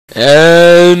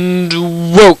And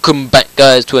welcome back,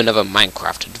 guys, to another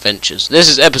Minecraft Adventures. This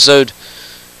is episode...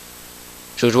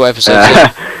 George, what episode is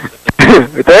it?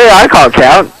 I can't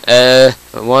count.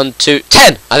 1, 2,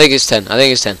 10! I think it's 10.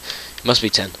 It must be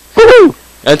 10. Woohoo!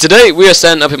 And today, we are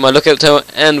standing up in my lookout tower,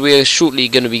 and we are shortly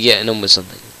going to be getting on with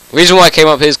something. The reason why I came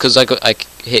up here is because I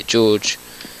hit George,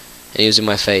 and he was in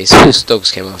my face. His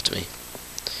dogs came after me.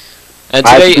 And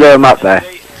today... I blew him up there.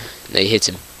 No, you hit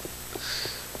him.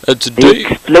 And today... He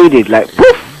exploded like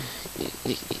poof!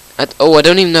 I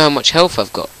don't even know how much health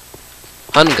I've got.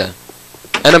 Hunger.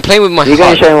 And I'm playing with my You're going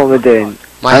heart. to show them what we're doing.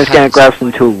 I'm just going to grab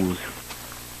some tools.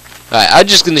 Right, I'm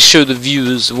just going to show the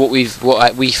viewers what we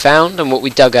found and what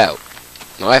we dug out.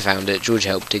 Well, I found it. George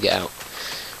helped dig it out.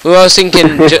 Well, I was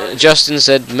thinking. Justin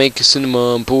said, "Make a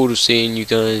cinema." I'm bored of seeing you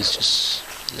guys. It's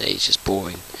just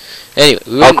boring. Anyway,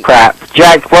 Oh crap,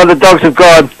 Jack! One of the dogs have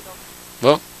gone.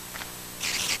 What?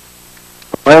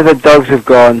 One of the dogs have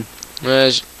gone.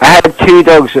 I had two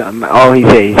dogs. Oh,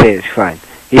 he's here. It's fine.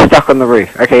 He's stuck on the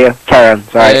roof. Okay, yeah, carry on.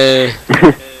 Sorry.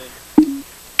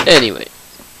 Anyway,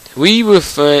 we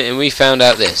found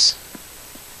out this.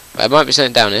 Right, it might be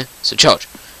something down here. So charge.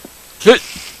 Good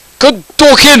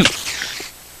talking.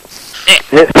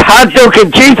 It's hard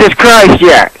talking. Jesus Christ,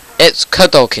 Jack! It's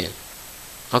Kadokin.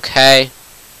 Okay.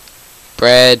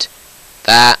 Bread.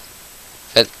 That.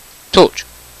 Torch.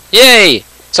 Yay!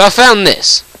 So I found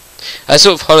this. I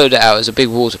sort of hollowed it out as a big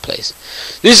water place.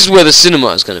 This is where the cinema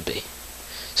is going to be.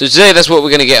 So today that's what we're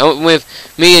going to get on with.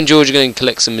 Me and George are going to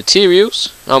collect some materials.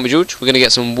 Aren't we, George? We're going to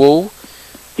get some wool.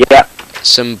 Yeah.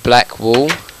 Some black wool.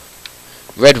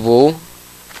 Red wool.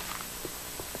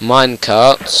 Mine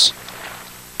carts.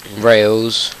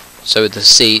 Rails. So with the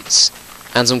seats.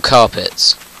 And some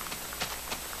carpets.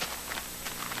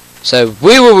 So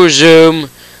we will resume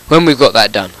when we've got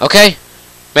that done. Okay?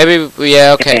 Maybe,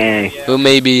 yeah, okay. We'll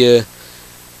maybe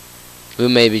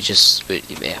just,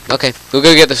 yeah, okay. We'll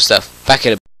go get the stuff. Back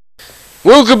in a bit.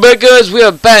 Welcome back, guys. We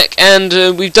are back, and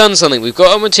we've done something. We've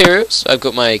got our materials. I've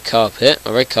got my carpet,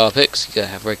 my red carpet, because you gotta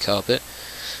have red carpet.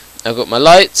 I've got my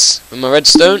lights and my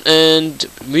redstone, and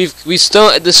we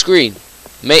started the screen.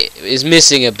 It's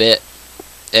missing a bit.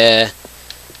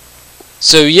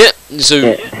 So yeah.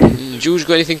 So, George,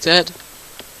 got anything to add?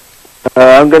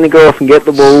 I'm gonna go off and get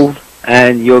the wool,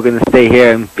 and you're gonna stay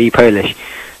here and be Polish.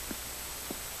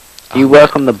 You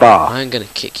work on the bar. I'm gonna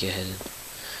kick your head in.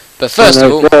 But first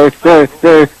of all... No, he's coming!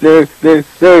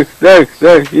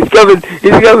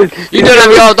 You don't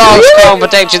have your dogs to come and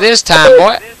protect you this time,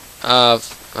 boy!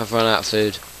 I've run out of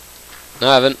food. No,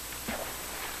 I haven't.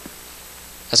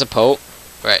 That's a pole.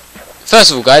 Right. First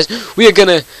of all, guys, we are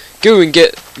gonna go and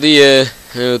get the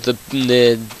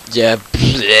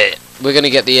we're gonna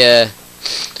get the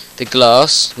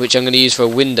glass, which I'm gonna use for a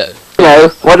window. No,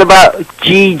 what about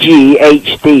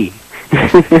GGHD?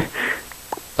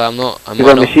 But I'm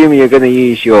assuming you're going to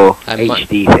use your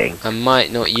HD thing. I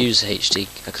might not use HD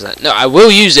because I will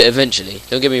use it eventually.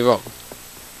 Don't get me wrong.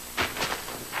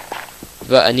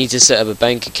 But I need to set up a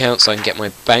bank account so I can get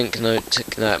my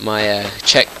my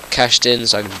check cashed in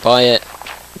so I can buy it.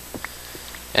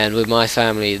 And with my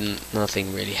family,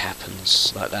 nothing really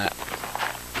happens like that.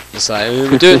 It's like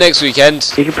we'll do it next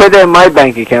weekend. You can put it in my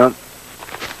bank account.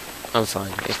 I'm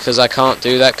fine because I can't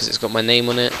do that because it's got my name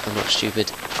on it. I'm not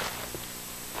stupid.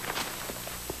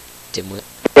 Dimwit.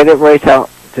 Get it right out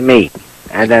to me,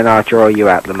 and then I'll draw you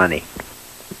out the money.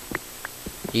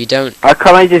 You don't. Or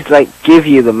can I just like give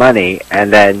you the money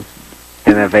and then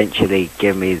eventually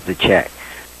give me the check?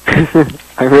 I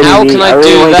really How can I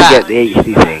do want that? To get the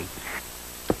HD thing.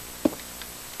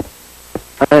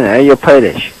 I don't know. You're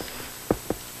Polish.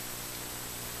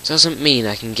 Doesn't mean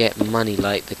I can get money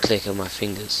like the click of my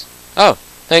fingers. Oh,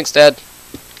 thanks, Dad.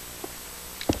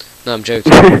 No, I'm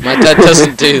joking. My dad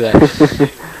doesn't do that.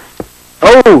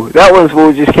 Oh, that one's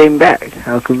wool just came back.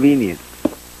 How convenient.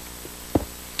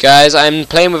 Guys, I'm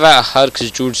playing without a HUD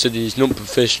because George said he's not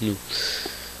professional.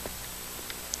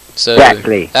 So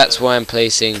exactly. That's why I'm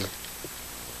placing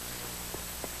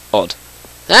odd.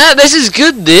 Ah, this is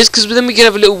good, because then we can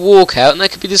have a little walkout, and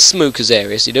that could be the smokers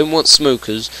area. So you don't want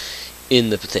smokers in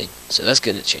the thing. So that's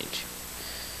going to change.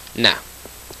 Now,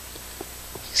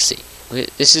 see,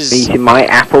 this is eating my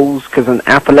apples because an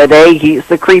apple a day keeps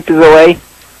the creepers away.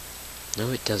 No,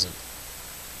 it doesn't.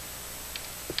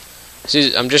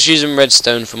 I'm just using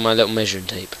redstone for my little measuring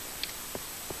tape.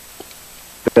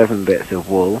 7 bits of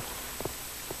wool.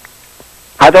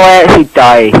 How do I actually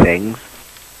dye things?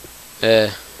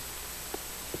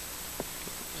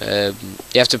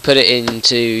 You have to put it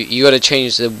into. You got to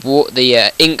change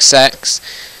the ink sacks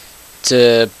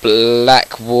to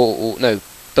black wool. No,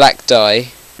 black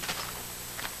dye.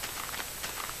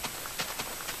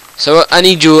 So I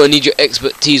need your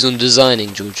expertise on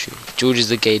designing, George. George is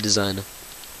the gay designer.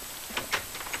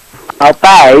 Oh,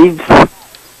 babes.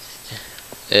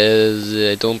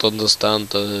 I don't understand.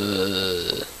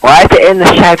 Why is it in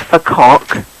the shape of a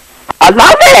cock? I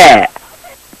love it!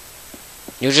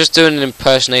 You're just doing an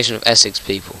impersonation of Essex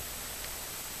people.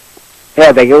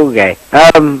 Yeah, they're all gay.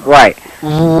 Right.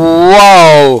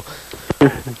 Whoa!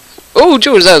 Oh,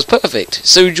 George, that was perfect.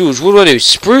 So, George, what do I do?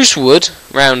 Spruce wood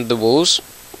round the walls.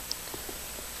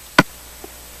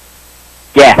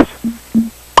 Yes.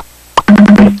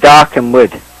 It's dark and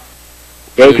wood.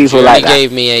 Gay George, people you like only that.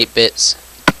 gave me 8 bits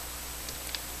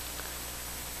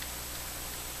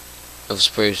of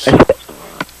spruce.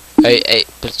 8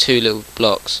 but 2 little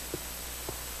blocks.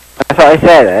 That's what I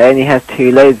said. It only has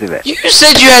 2 loads of it. You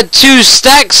said you had 2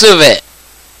 stacks of it!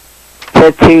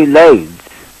 I said 2 loads.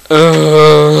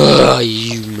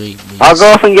 You make me. I'll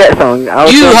go off and get some.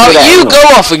 You go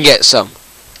off and get some.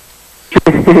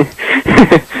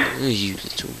 You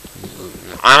little.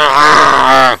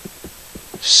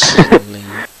 Silly.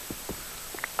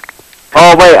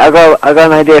 Oh wait, I got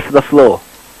an idea for the floor.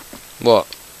 What?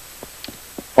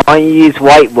 Why don't you use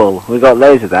white wool? We got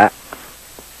loads of that.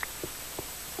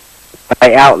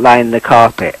 I outline the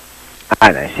carpet.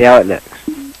 I don't know. See how it looks.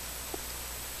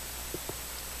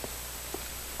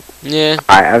 Yeah.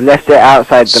 Alright, I've left it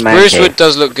outside the man Spruce cave. wood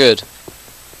does look good.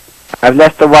 I've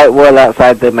left the white wall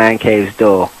outside the man cave's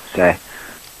door, so.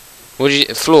 What did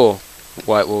you floor?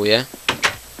 White wall, yeah.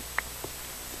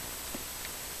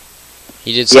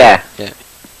 You did say Yeah. that?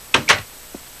 Yeah.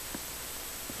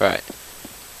 Right.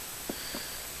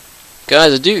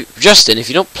 Guys, Justin, if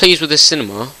you're not pleased with this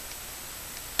cinema,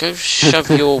 go shove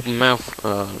your mouth.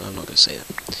 Oh, no, I'm not gonna say that.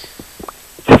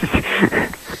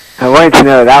 I wanted to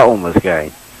know where that one was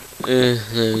going. No,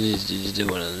 you do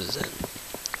want to understand.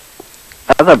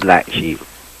 Other black sheep.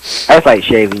 That's like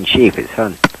shaving sheep, it's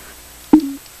fun.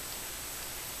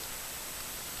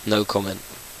 No comment.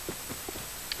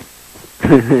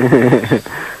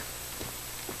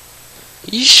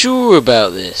 You sure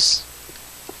about this?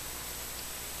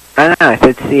 I know, I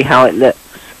said see how it looks.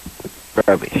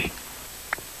 Rubbish.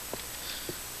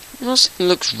 I'm not saying it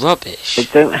looks rubbish.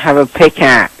 It don't have a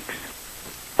pickaxe.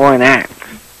 Or an axe.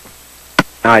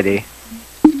 I do.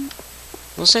 I'm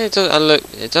not saying it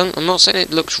doesn't. I'm not saying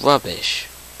it looks rubbish.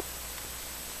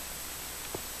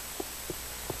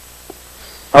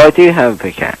 Oh, I do have a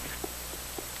pickaxe.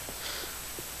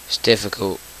 It's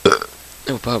difficult.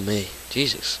 Oh, pardon me.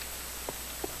 Jesus.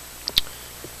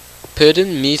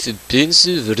 Pardon me for being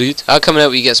so rude. I'll come and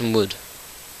help you get some wood.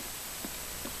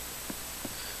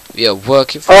 We are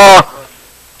working for. Oh!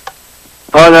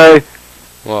 Oh no!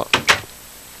 What?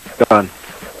 It's gone.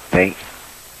 Think.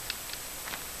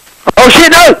 Oh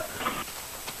shit, no!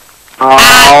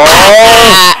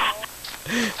 Oh!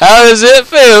 How does it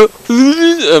feel?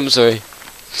 I'm sorry.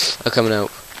 I'll come and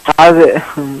help. How's it?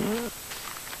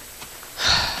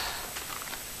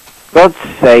 God's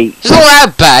sake. It's not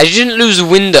that bad. You didn't lose a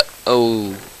window.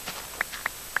 Oh.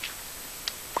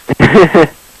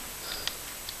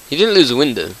 You didn't lose a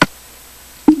window.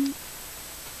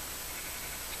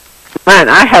 Man,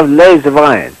 I have loads of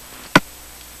iron.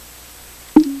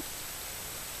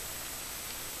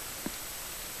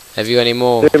 Have you any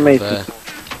more? They're made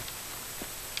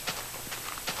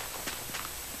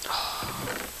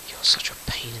Oh, you're such a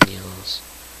pain in the arse.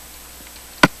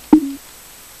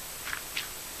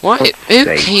 Why? Who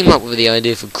came up with the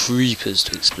idea for creepers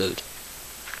to explode?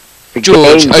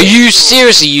 George, are you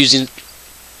seriously using...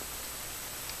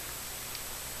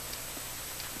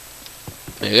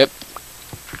 There you go.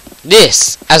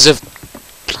 This as a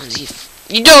bloody...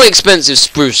 You know expensive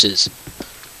spruces.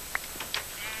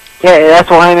 Yeah, that's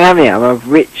why I'm having it. I'm a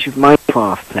rich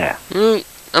Minecraft player. I'm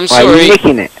Why are sorry. you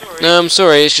nicking it? No, I'm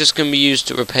sorry. It's just going to be used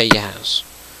to repair your house.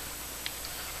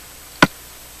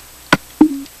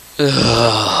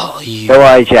 Ugh, you... Don't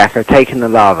worry, Jack. I've taken the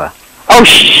lava. Oh,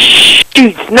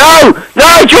 shoot! No! No,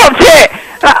 I dropped it!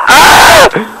 Ah!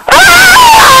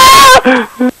 Ah!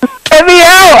 Let me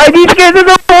out! I need to get to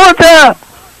the water!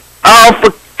 Oh,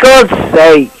 for God's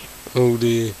sake! Oh,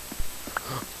 dear.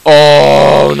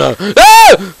 Oh, no.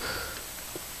 Ah!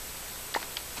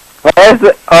 Where's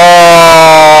the...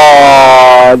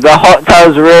 Oh, the hot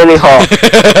tub's really hot.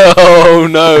 Oh,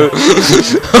 no.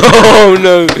 Oh,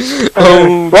 no.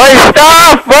 Oh. My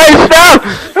stuff! My stuff!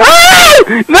 Ah!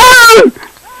 No!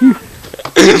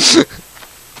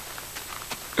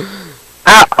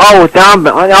 Oh, damn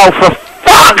it. Oh, for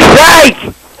fuck's sake!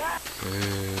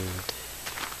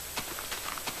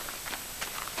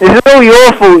 It's all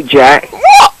your fault, Jack.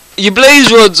 What? Your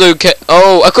blaze rod's okay.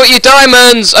 Oh, I got your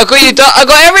diamonds. I got your I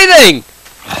got everything.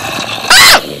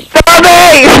 Ah!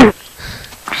 Wait!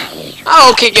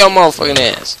 I'll kick your motherfucking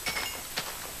ass.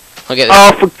 I'll get this.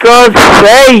 Oh, for God's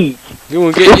sake! You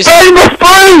wanna get It's your burning my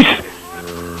spruce!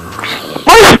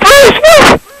 My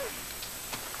spruce!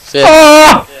 Yeah.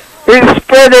 Oh! It's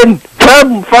spreading!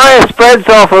 Turn fire spreads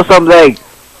off or something!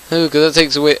 Oh, because that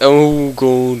takes away. Oh,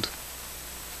 God.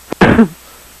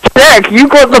 Jack, you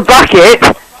got the bucket!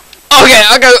 Okay,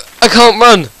 I can't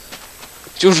run.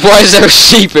 George, why is there a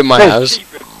sheep in my house?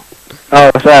 Oh,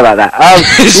 sorry about that.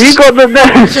 You got the...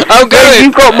 I'm going.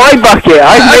 You got my bucket!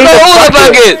 I got all the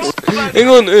buckets! Hang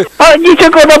on. Oh, you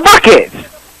took all the buckets!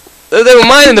 They were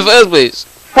mine in the first place.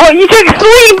 What? You took 3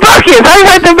 buckets! I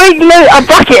had to make a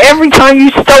bucket every time you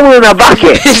stolen a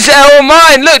bucket! It's all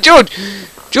mine. Look, George.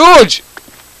 George.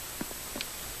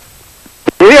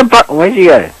 Where'd you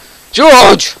go?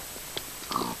 George.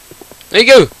 There you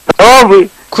go. Oh,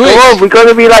 Quick. Oh, we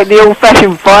gotta be like the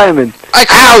old-fashioned fireman. I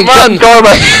can't run.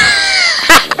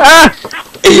 Ah!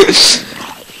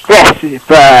 Yes,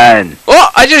 burn.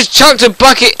 What? I just chucked a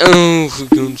bucket. Oh, for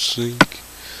God's sake.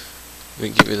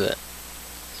 Wait, give me that.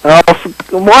 Oh,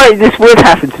 why? This would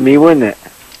happen to me, wouldn't it?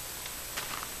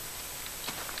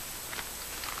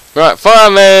 Right,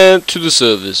 fireman to the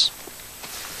service.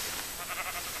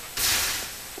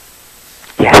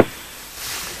 Yes.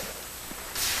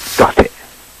 Got it.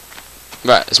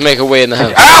 Right, let's make our way in the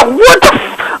house. Ow! What the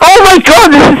oh my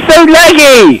God, this is so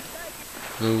laggy!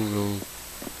 Oh, no.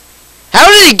 How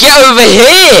did he get over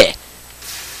here?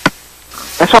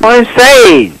 That's what I'm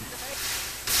saying.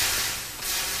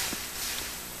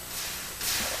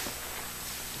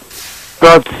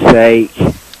 God's sake.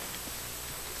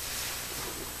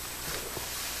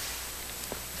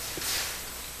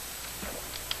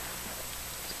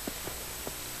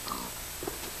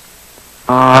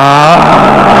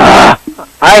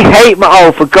 I hate my...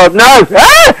 Oh, for God, no!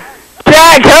 Ah!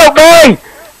 Jack, help me!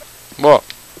 What?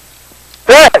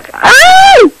 Look!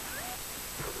 Ah!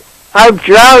 I'm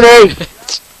drowning!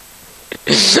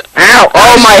 Ow!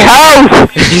 Oh, my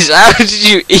house! How did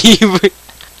you even...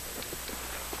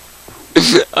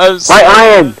 My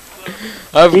iron!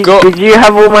 Did you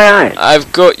have all my iron?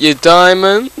 I've got your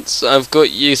diamonds, I've got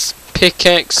your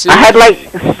pickaxes. I had like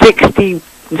 60,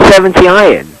 70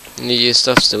 iron. Your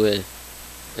stuff's still here.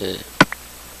 Yeah.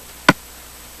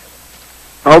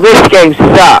 Oh, this game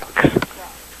sucks.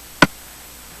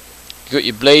 You got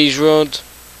your blaze rod.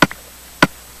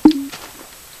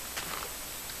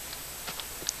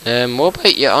 What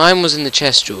about your iron was in the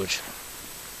chest, George?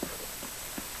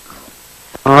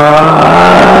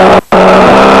 Ow!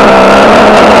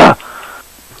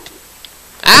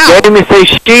 The game is so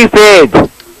stupid.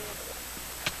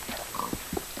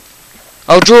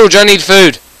 Oh, George, I need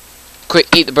food. Quick,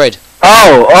 eat the bread.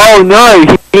 Oh no,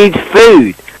 he needs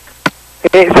food.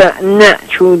 It's a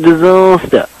natural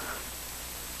disaster.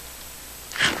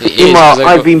 It is, Meanwhile,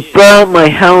 I've been burnt, my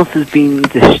house has been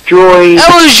destroyed.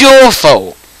 That was your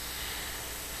fault.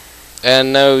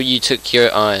 And no, you took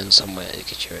your iron somewhere to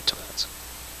get your toilets.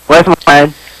 Where's my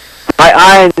iron? My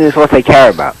iron is what I care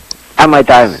about. And my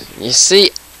diamonds. You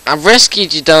see, I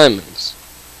rescued your diamonds.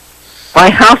 My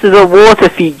house is a water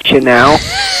feature now.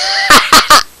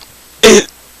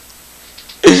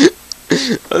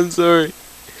 I'm sorry.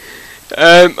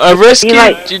 I rescued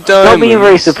your diamonds. Not being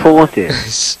very supportive.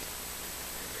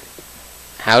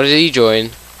 How did he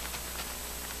join?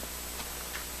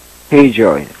 Who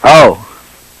joined? Oh.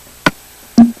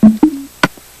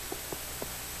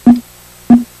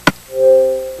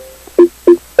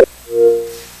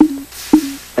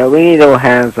 We need all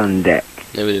hands on deck.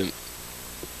 No, we didn't.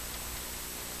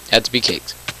 Had to be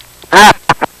kicked. Ah!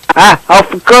 I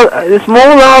forgot. There's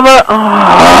more lava.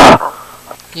 Ah!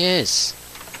 Yes.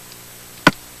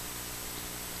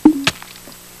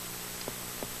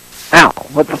 Ow!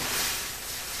 What the?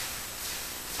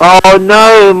 Oh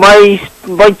no!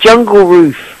 My jungle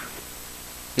roof.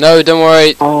 No, don't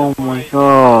worry. Oh my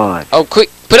God! Oh, quick!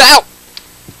 Put it out!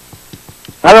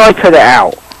 How do I put it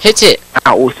out? Hit it!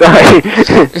 Ow! Sorry.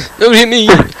 Don't hit me!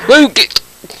 Won't get.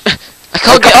 I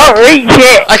can't get up. reach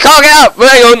it! I can't get up!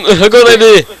 Hang on! I got an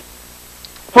idea!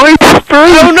 My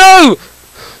spruce! Oh no!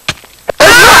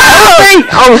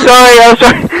 Oh, sorry. I'm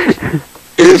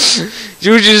sorry.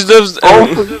 George just loves.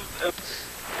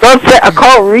 God's sake, I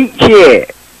can't reach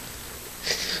it.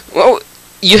 Well,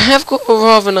 you have got a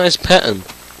rather nice pattern.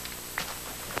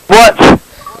 What?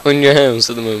 On your house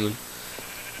at the moment.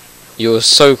 You're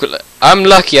so cool. I'm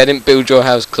lucky I didn't build your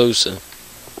house closer.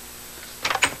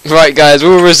 Right, guys,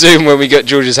 we'll resume when we get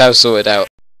George's house sorted out.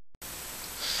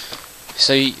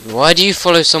 So, why do you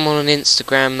follow someone on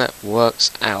Instagram that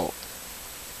works out?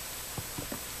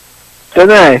 Don't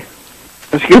know.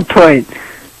 That's a good point.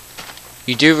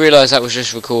 You do realise that was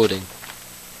just recording.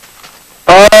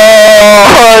 Oh,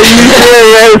 are you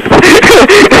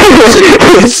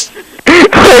serious?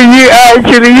 Are you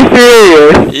actually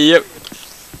serious? Yep.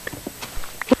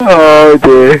 Oh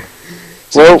dear.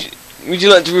 So Well, would you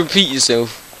like to repeat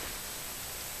yourself?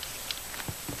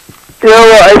 you know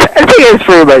what? I think it's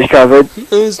pretty much covered.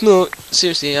 No, it's not.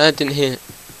 Seriously, I didn't hear it.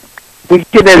 We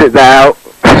can edit that out.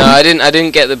 No, I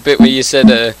didn't get the bit where you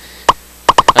said,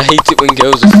 I hate it when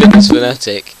girls are fitness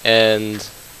fanatic, and...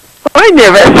 I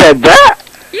never said that.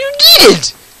 You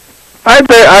did!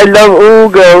 I love all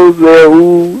girls. They're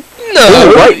all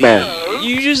No! white man.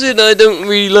 You just said I don't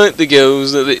really like the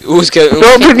girls that they always go...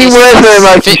 Don't put any words in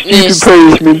my fitness,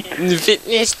 stupid policeman.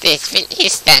 fitness this,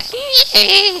 fitness that.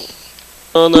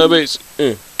 On their base.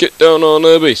 Get down on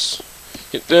their base.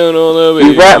 Get down on their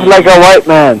base. You rap like a white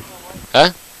man.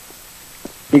 Huh?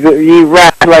 You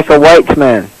rap like a white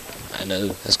man. I know,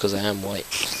 that's because I am white.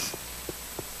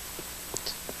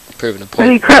 Proving a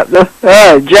Holy point. crap,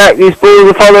 Jack, these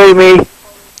balls are following me.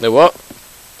 The what?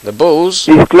 The balls?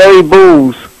 These glowy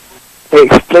balls. They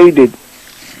exploded.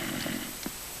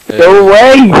 Go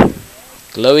away!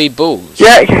 Glowy balls.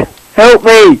 Jack, help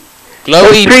me!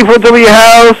 Glowy, There's people to your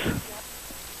house!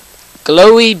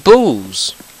 glowy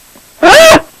balls.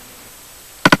 Ah!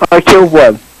 I killed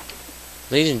one.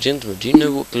 Ladies and gentlemen, do you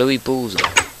know what glowy balls are?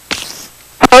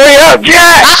 Hurry up,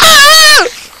 Jack!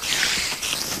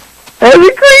 There's a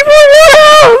creeper in your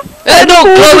house! They're not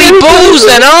glowy balls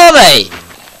then, are they?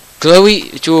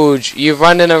 Glowy, George, you're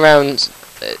running around,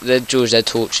 George, they're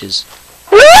torches.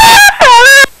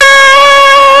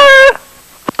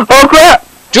 Oh crap!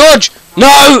 George,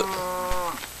 no!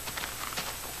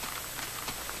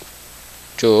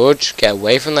 George, get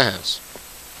away from the house.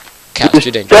 Cat's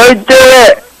too dangerous. Don't do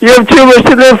it! You have too much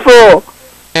to live for!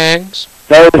 Thanks.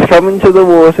 Now it's coming to the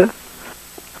water.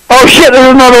 Oh shit,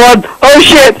 there's another one! Oh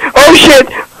shit! Oh shit!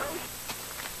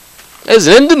 There's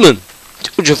an Enderman.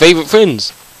 George, your favourite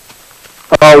friends.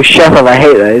 Oh shut up, I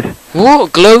hate those.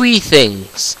 What glowy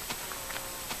things?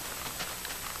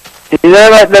 You know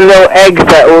like the little eggs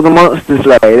that all the monsters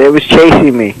lay? They was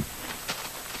chasing me.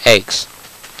 Eggs.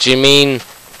 Do you mean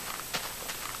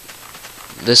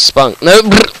the spunk? No.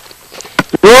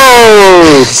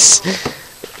 Whoa!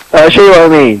 I'll show you what I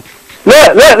mean.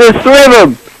 Look, there's three of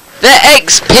them! They're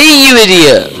XP, you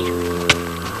idiot!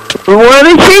 Why are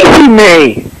they chasing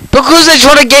me? Because they're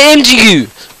trying to get into you!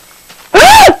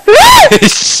 Look!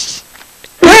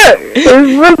 It's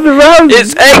running around.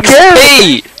 It's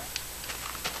XP!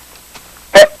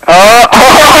 Oh!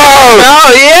 Oh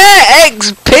yeah,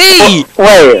 XP!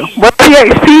 Wait, where's the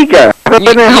XP go? I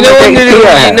don't know how much XP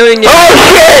I have. Oh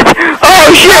shit!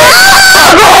 Oh shit!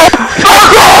 Fuck off!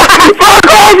 Fuck off! Fuck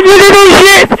off, you little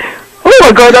shit! Oh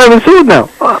my god, I have a sword now.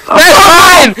 That's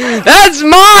mine! That's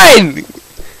mine!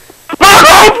 Fuck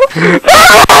off!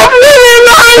 Fuck off! Leave me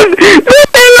alone!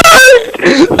 Leave me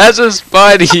alone! That's a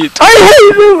spider you I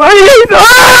hate them! I hate them!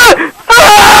 Ah!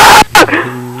 Ah!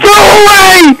 Go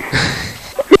away!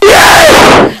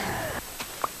 Yes!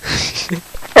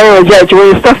 Anyway, Jack, do you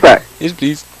want your stuff back? Yes,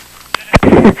 please.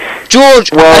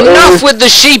 George, Well, enough with the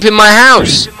sheep in my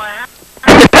house!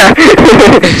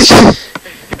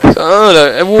 God,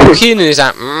 I walk in and it's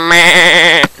like,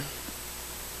 meh.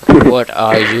 What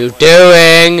are you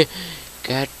doing?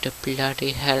 Get the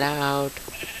bloody hell out.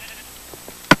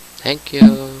 Thank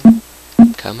you.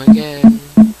 Come again.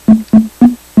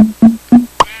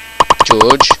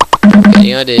 George,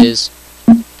 any ideas?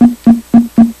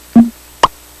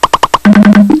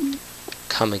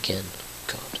 Come again.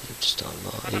 God, you just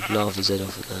he'd laugh his head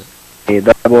off at that. Hey,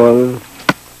 that one.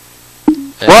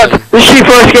 What? The sheep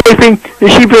are escaping! The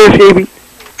sheep are escaping!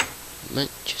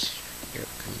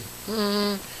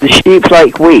 The sheep's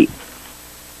like wheat.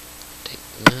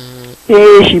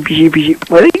 Yeah, sheepy, sheepy, sheep.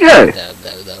 Where'd they go? That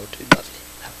would do lovely.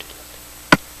 That would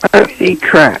do lovely. Holy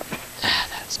crap. Ah,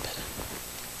 that's better.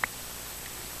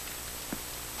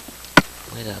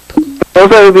 Where did I put them?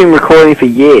 Also, we've been recording for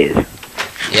years.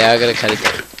 Yeah, I gotta cut it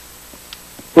down.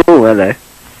 Oh, hello.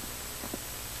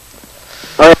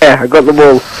 Oh yeah, I got the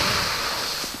ball.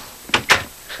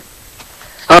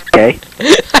 Okay.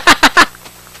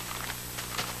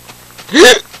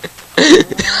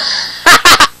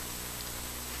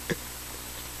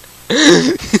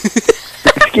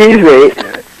 Excuse me,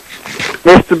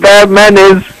 Mr. Bad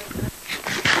Manners.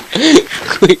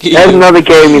 Quick heal. There's another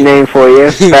gaming name for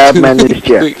you, Bad Manners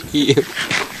Jack. Quick heal.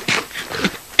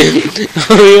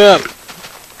 Hurry up.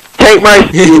 Take my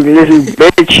you little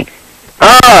bitch.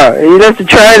 Ah, you left the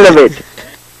trail of it.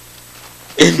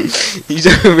 You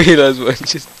don't realise what I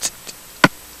just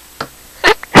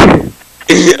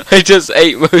did. I just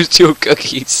ate most of your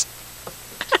cookies.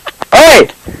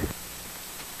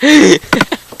 Hey!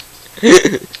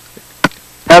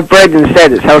 Have bread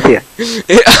instead, it's healthier.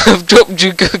 I've dropped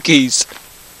you cookies.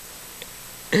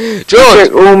 George!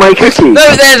 All my cookies.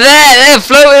 No, they're there! They're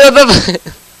floating on the...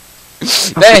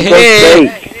 They're here!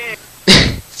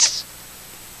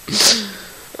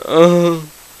 Oh.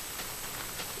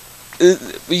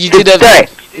 You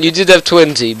did have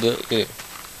 20, but... Yeah.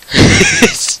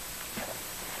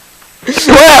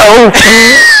 12!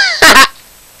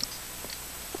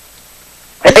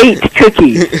 8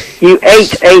 cookies. You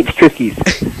ate 8 cookies.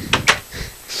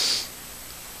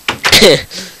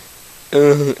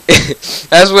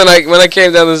 That's when I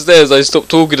came down the stairs. I stopped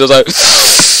talking. I was like,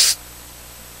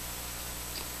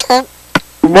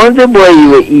 I wondered where you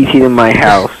were eating in my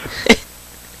house.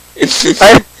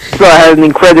 I thought I had an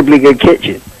incredibly good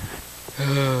kitchen.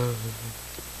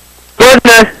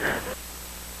 Boner.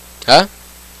 Huh?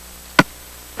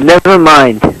 Never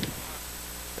mind.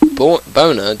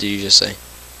 Boner? Did you just say?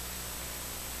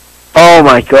 Oh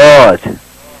my god.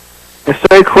 You're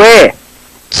so queer.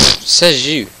 Says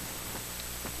you.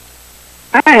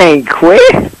 I ain't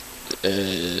queer.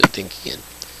 Think again.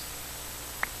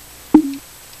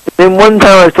 Then one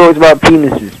time I talked about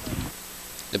penises.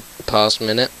 The past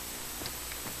minute.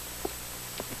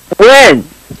 When?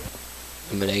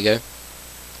 A minute ago.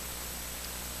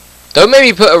 Don't make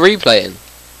me put a replay in.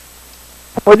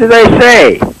 What did I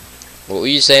say? What were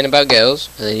you saying about girls?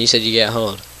 And then you said you get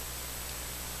hard.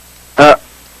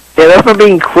 Yeah, that's not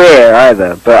being queer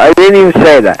either, but I didn't even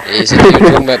say that. You said you were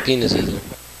talking about penises.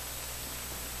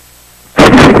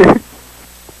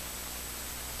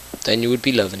 Then you would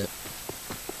be loving it.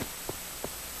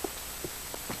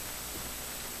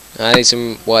 I need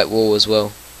some white wool as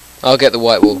well. I'll get the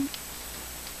white wool.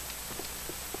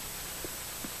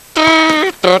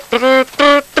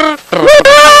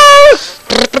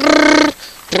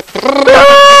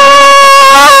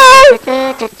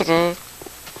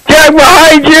 Jack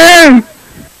behind you!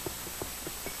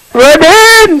 Run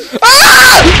in!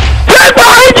 Ah! Jack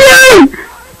behind you!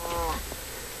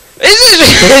 This is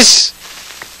this!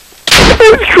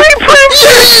 It's creeping!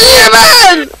 Yeah,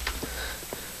 man!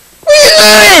 What are you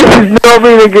doing? This has not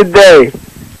been a good day.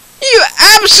 You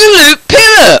absolute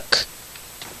pillock!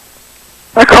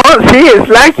 I can't see, it's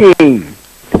lagging.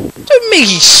 Don't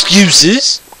make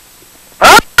excuses.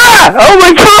 Ah! Oh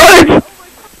my god!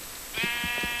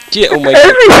 Yeah, oh my god.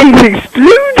 Everything's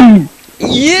exploding!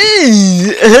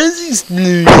 Yeah, it has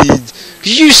exploded.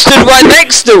 You stood right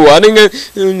next to one and go,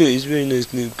 oh no, it's very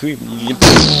nice little creepy.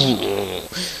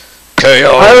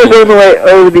 Chaos. I was all the way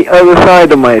over the other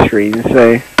side of my screen,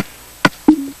 so...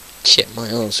 Shit, my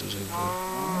answer was over.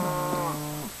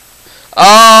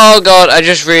 Oh god, I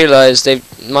just realised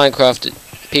Minecraft,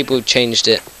 people have changed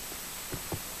it.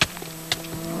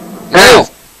 Ow!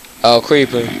 Oh,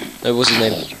 Creeper. No, what's his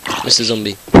name? Mr.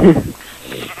 Zombie.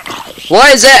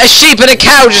 Why is there a sheep and a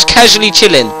cow just casually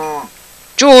chilling?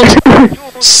 George,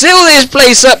 seal this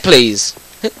place up, please.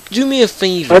 Do me a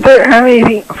favour. I don't have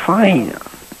anything. Fine.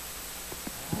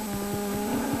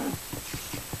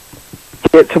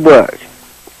 Get to work.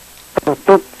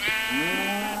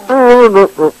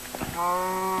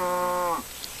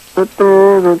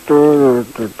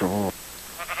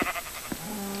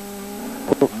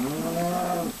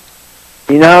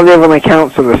 You now live on a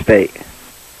council estate.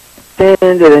 Dun,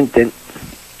 dun, dun, dun.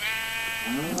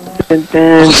 Dun,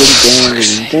 dun, dun,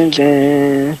 dun,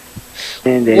 dun,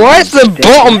 dun, dun, Why has the dun,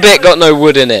 bottom bit got no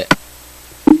wood in it?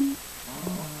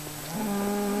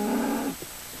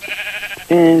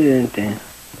 dun, dun, dun.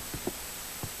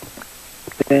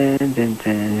 Dun, dun,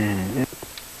 dun.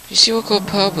 You see what I got a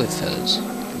pub with, fellas?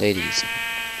 Ladies.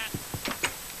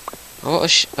 I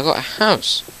got a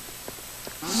house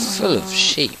full of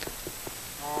sheep.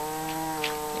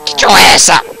 Get your ass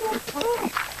up!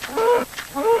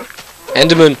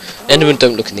 Enderman,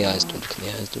 don't look in the eyes, don't look in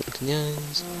the eyes, don't look in the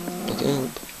eyes. Look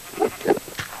up.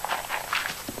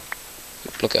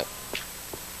 Look up.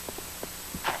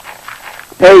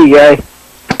 There you go.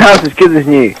 The house is good as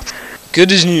new.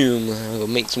 Good as new. I'll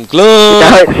make some glass.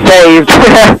 Now it's saved.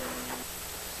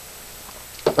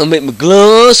 I'll make my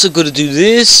glass. I've got to do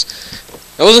this.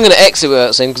 I wasn't going to exit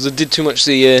without saying because I did too much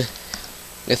the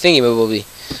thingy bobby.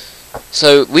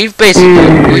 So we've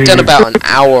basically done about an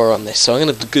hour on this. So I'm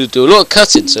going to do a lot of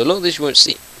cutting. So a lot of this you won't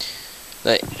see.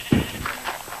 Like,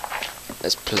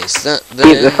 let's place that there.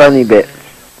 Keep the funny bit.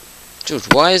 George,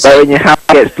 why is Like that? when your house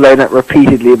gets blown up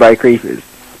repeatedly by creepers.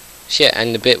 Shit,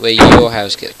 and the bit where your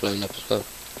house gets blown up as well.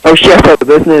 Oh, shut up,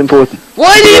 that's not important.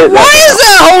 Why is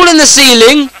there a hole in the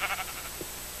ceiling?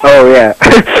 Oh, yeah.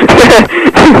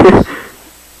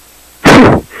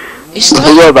 It's I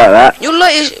forgot like, about that. you're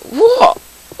like, what?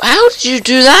 How did you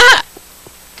do that?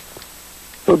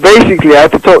 Well, basically, I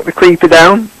had to talk the creeper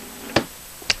down.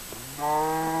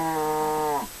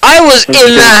 I was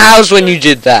in the house when you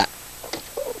did that.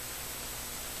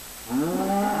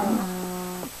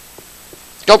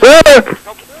 Go.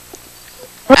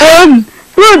 Run!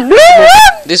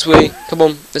 This way. Come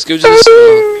on. Let's go to the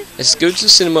cinema. Let's go to the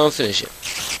cinema and finish it.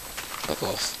 Fuck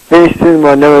off. Finish cinema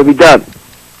and then we'll be done.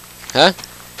 Huh?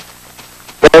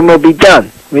 Then we'll be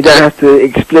done. We don't have to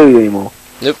explode anymore.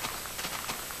 Nope.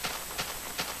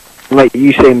 Like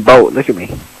Usain Bolt, look at me.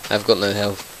 I've got no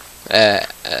health.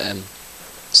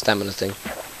 Stamina thing.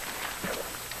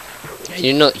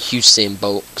 You're not Usain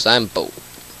Bolt, because I'm Bolt.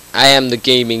 I am the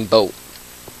gaming Bolt.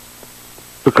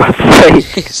 For God's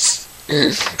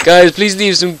sake. Guys, please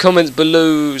leave some comments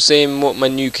below saying what my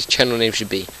new channel name should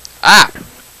be. Ah!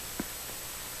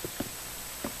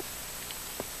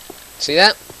 See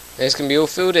that? It's going to be all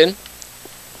filled in.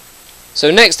 So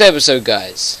next episode,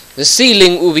 guys, the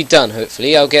ceiling will be done,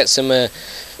 hopefully. I'll get some,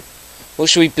 what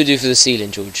should we do for the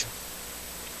ceiling, George?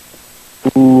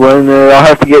 Ooh, I don't know, I'll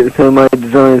have to get some of my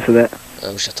designs for that.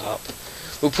 Oh, shut up.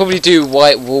 We'll probably do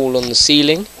white wall on the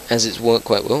ceiling, as it's worked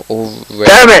quite well, or red.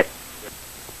 Damn it!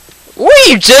 What are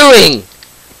you doing?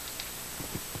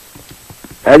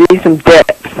 I need some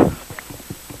depth.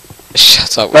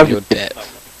 Shut up with your depth.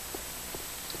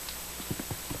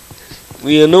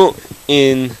 We are not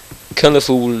in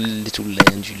colourful little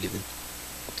land you live in.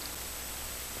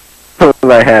 What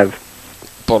do I have?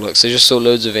 Bollocks, I just saw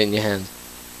loads of it in your hand.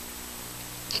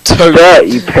 Dirt,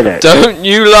 you pillock. Don't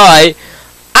you lie!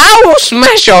 I will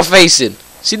smash your face in!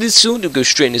 See this sword? It'll go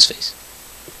straight in his face.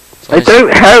 I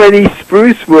don't have any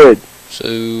spruce wood.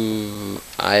 So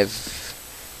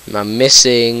I'm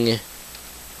missing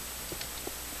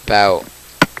about.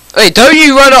 Hey, don't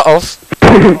you run it off!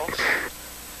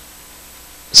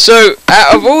 So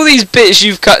out of all these bits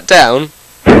you've cut down,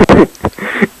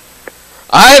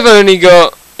 I've only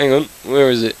got. Hang on, where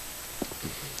is it?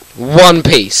 One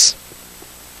piece.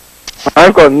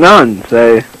 I've got none,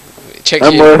 so check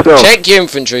I'm your worse off. check your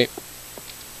infantry.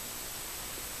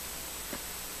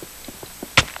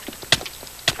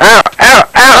 Ow! Ow!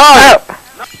 Ow! Ow!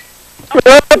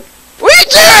 What are you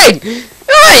doing?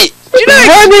 Hey, do you know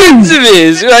how expensive it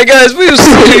is? Right, guys, we'll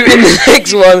see you in the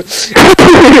next one.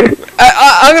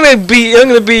 I'm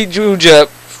gonna beat George up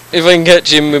if I can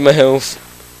catch him with my health.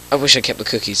 I wish I kept the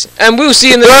cookies. And we'll see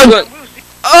you in the next one.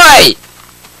 Oi!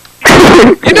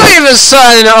 You're not even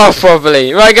signing it off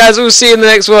properly. Right, guys, we'll see you in the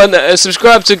next one.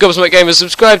 Subscribe to Gobsmack Gamers,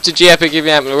 subscribe to G-Epic if you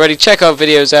haven't already. Check our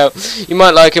videos out. You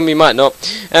might like them, you might not.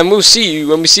 And we'll see you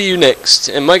when we see you next.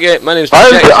 And my name's Jack.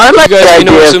 I like the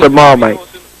idea of the Marmite.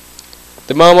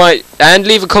 The Marmite. And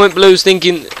leave a comment below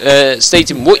stating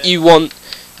what you want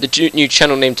the new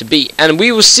channel name to be. And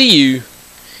we will see you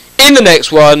in the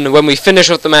next one when we finish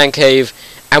off the man cave.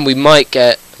 And we might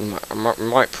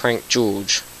might prank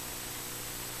George.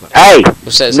 Hey,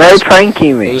 We'll no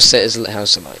pranking me. We'll set his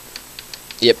house alight.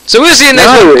 Yep. So we'll see you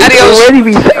next one.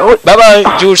 Adios. Bye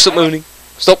bye. George, stop moaning.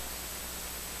 Stop.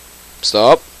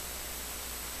 Stop.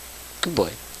 Good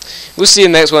boy. We'll see you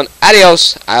in the next one.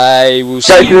 Adios. I will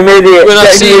see you when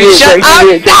I see you. Shut up.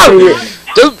 No!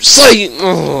 Don't say.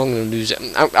 Oh, I'm gonna lose it.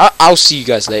 I'll see you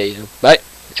guys later. Bye.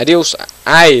 Adios.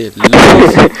 I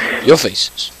love your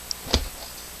faces.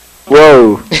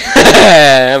 Whoa.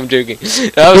 I'm joking.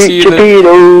 I'll see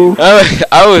you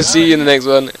I will see you in the next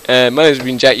one. My name's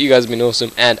been Jack. You guys have been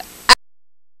awesome. And